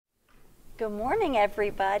Good morning,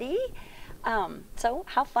 everybody. So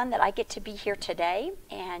how fun that I get to be here today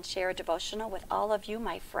and share a devotional with all of you,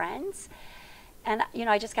 my friends. And,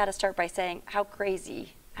 I just got to start by saying how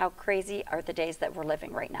crazy are the days that we're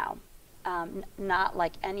living right now. Not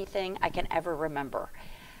like anything I can ever remember.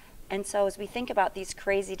 And so as we think about these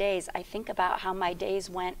crazy days, I think about how my days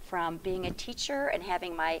went from being a teacher and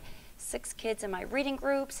having my 6 kids in my reading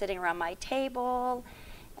group sitting around my table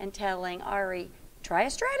and telling Ari, try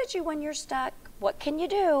a strategy when you're stuck. What can you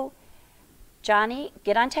do? Johnny,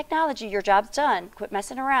 get on technology. Your job's done. Quit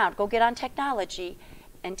messing around. Go get on technology.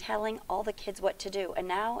 And telling all the kids what to do. And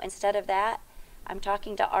now, instead of that, I'm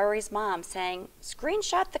talking to Ari's mom saying,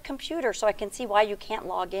 screenshot the computer so I can see why you can't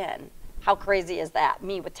log in. How crazy is that?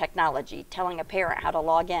 Me with technology, telling a parent how to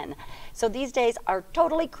log in. So these days are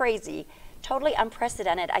totally crazy, totally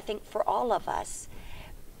unprecedented, I think, for all of us.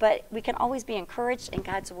 But we can always be encouraged in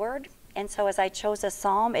God's word. And so as I chose a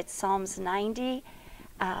psalm, it's Psalms 90,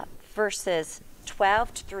 verses 12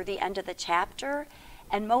 through the end of the chapter.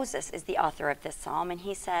 And Moses is the author of this psalm, and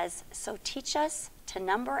he says, so teach us to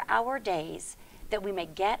number our days that we may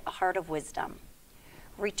get a heart of wisdom.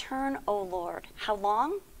 Return, O Lord. How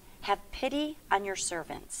long? Have pity on your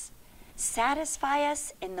servants. Satisfy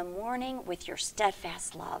us in the morning with your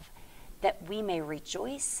steadfast love, that we may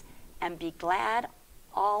rejoice and be glad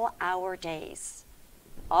all our days.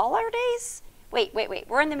 All our days? Wait.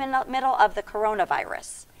 We're in the middle of the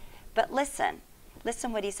coronavirus. But listen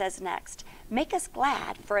what he says next. Make us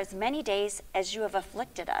glad for as many days as you have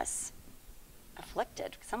afflicted us.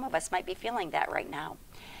 Afflicted. Some of us might be feeling that right now.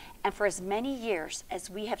 And for as many years as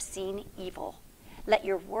we have seen evil. Let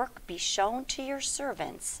your work be shown to your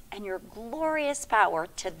servants and your glorious power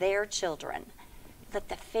to their children. Let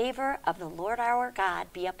the favor of the Lord our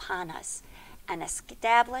God be upon us and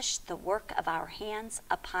establish the work of our hands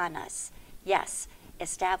upon us. Yes,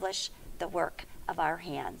 establish the work of our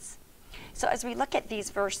hands. So as we look at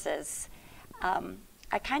these verses,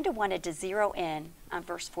 I kind of wanted to zero in on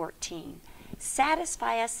verse 14.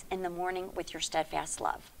 Satisfy us in the morning with your steadfast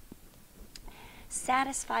love.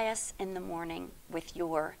 Satisfy us in the morning with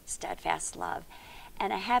your steadfast love.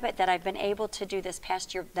 And a habit that I've been able to do this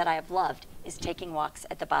past year that I have loved is taking walks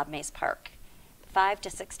at the Bob Mays Park, 5 to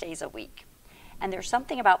 6 days a week. And there's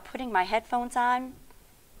something about putting my headphones on,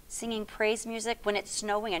 singing praise music when it's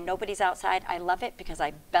snowing and nobody's outside. I love it because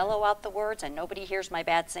I bellow out the words and nobody hears my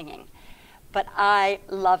bad singing. But I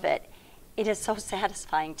love it. It is so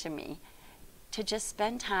satisfying to me to just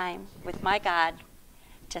spend time with my God,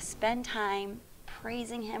 to spend time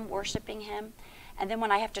praising him, worshiping him. And then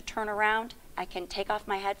when I have to turn around, I can take off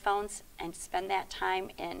my headphones and spend that time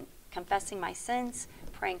in confessing my sins,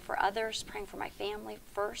 praying for others, praying for my family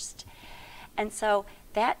first. And so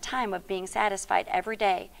that time of being satisfied every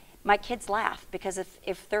day, my kids laugh because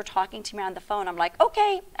if they're talking to me on the phone, I'm like,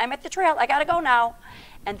 okay, I'm at the trail, I gotta go now.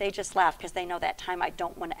 And they just laugh because they know that time I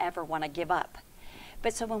don't ever want to give up.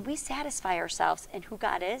 But so when we satisfy ourselves in who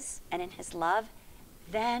God is and in his love,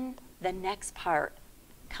 then the next part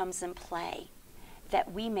comes in play,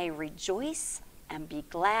 that we may rejoice and be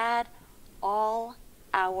glad all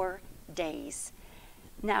our days.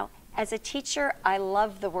 Now, as a teacher, I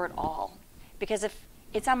love the word all, because if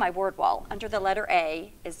it's on my word wall, under the letter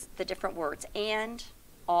A is the different words, and,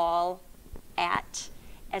 all, at,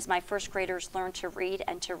 as my first graders learn to read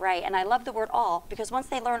and to write. And I love the word all, because once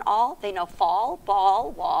they learn all, they know fall,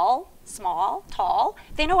 ball, wall, small, tall.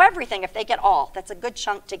 They know everything if they get all. That's a good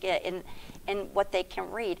chunk to get in what they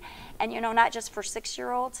can read. And not just for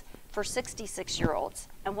 6-year-olds, for 66-year-olds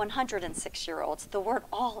and 106-year-olds. The word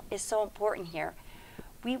all is so important here.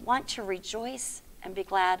 We want to rejoice and be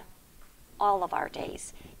glad all of our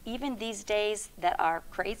days. Even these days that are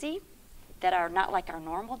crazy, that are not like our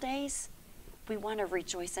normal days, we want to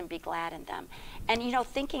rejoice and be glad in them. And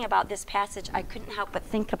thinking about this passage, I couldn't help but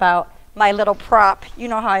think about my little prop. You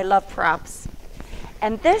know how I love props.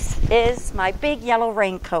 And this is my big yellow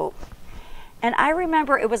raincoat. And I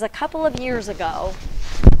remember it was a couple of years ago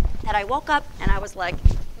that I woke up and I was like,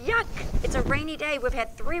 yuck, it's a rainy day. We've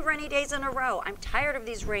had 3 rainy days in a row. I'm tired of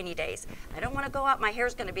these rainy days. I don't want to go out. My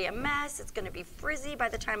hair's going to be a mess. It's going to be frizzy by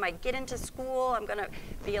the time I get into school. I'm going to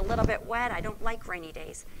be a little bit wet. I don't like rainy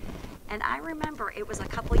days. And I remember it was a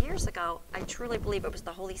couple years ago, I truly believe it was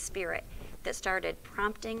the Holy Spirit that started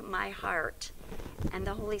prompting my heart. And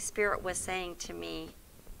the Holy Spirit was saying to me,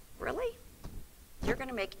 really? You're going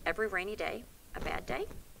to make every rainy day a bad day?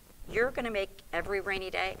 You're going to make every rainy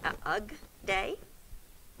day a ugh day?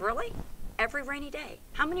 Really? Every rainy day?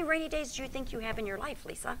 How many rainy days do you think you have in your life,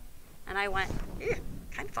 Lisa? And I went,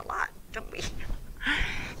 kind of a lot, don't we?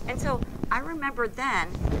 And so I remember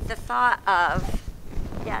then the thought of,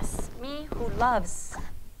 yes, me me who loves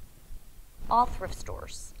all thrift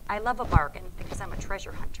stores, I love a bargain because I'm a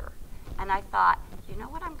treasure hunter. And I thought, you know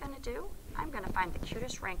what I'm going to do? I'm going to find the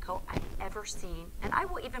cutest raincoat I've ever seen, and I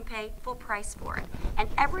will even pay full price for it. And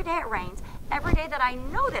every day it rains, every day that I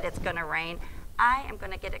know that it's going to rain, I am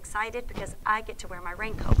going to get excited because I get to wear my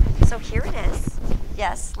raincoat. So here it is.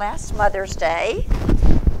 Yes, last Mother's Day,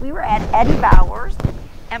 we were at Eddie Bauer's,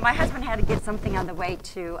 and my husband had to get something on the way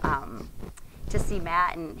to see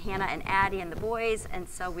Matt and Hannah and Addie and the boys, and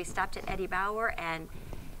so we stopped at Eddie Bauer, and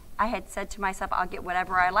I had said to myself, I'll get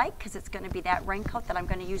whatever I like because it's going to be that raincoat that I'm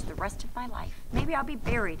going to use the rest of my life. Maybe I'll be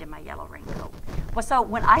buried in my yellow raincoat. Well, so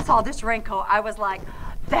when I saw this raincoat, I was like,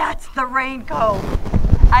 that's the raincoat.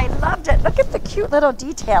 I loved it. Look at the cute little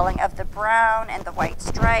detailing of the brown and the white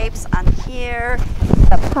stripes on here.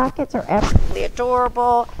 The pockets are absolutely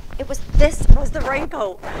adorable. This was the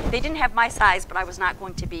raincoat. They didn't have my size, but I was not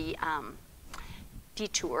going to be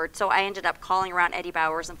detoured. So I ended up calling around Eddie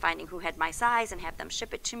Bauer's and finding who had my size and have them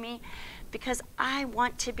ship it to me because I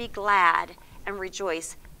want to be glad and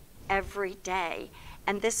rejoice every day.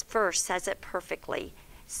 And this verse says it perfectly.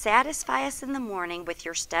 Satisfy us in the morning with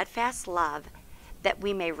your steadfast love, that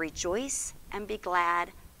we may rejoice and be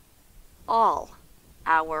glad all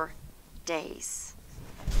our days.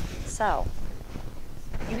 So,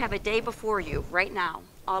 you have a day before you right now,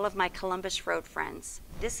 all of my Columbus Road friends.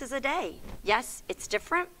 This is a day. Yes, it's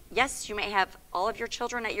different. Yes, you may have all of your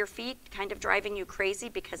children at your feet kind of driving you crazy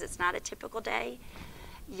because it's not a typical day.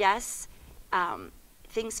 Yes,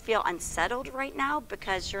 things feel unsettled right now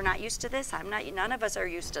because you're not used to this. None of us are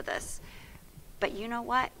used to this. But you know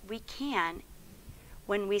what? We can.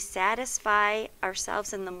 When we satisfy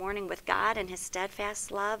ourselves in the morning with God and his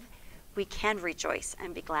steadfast love, we can rejoice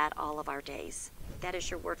and be glad all of our days. That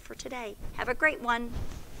is your word for today. Have a great one.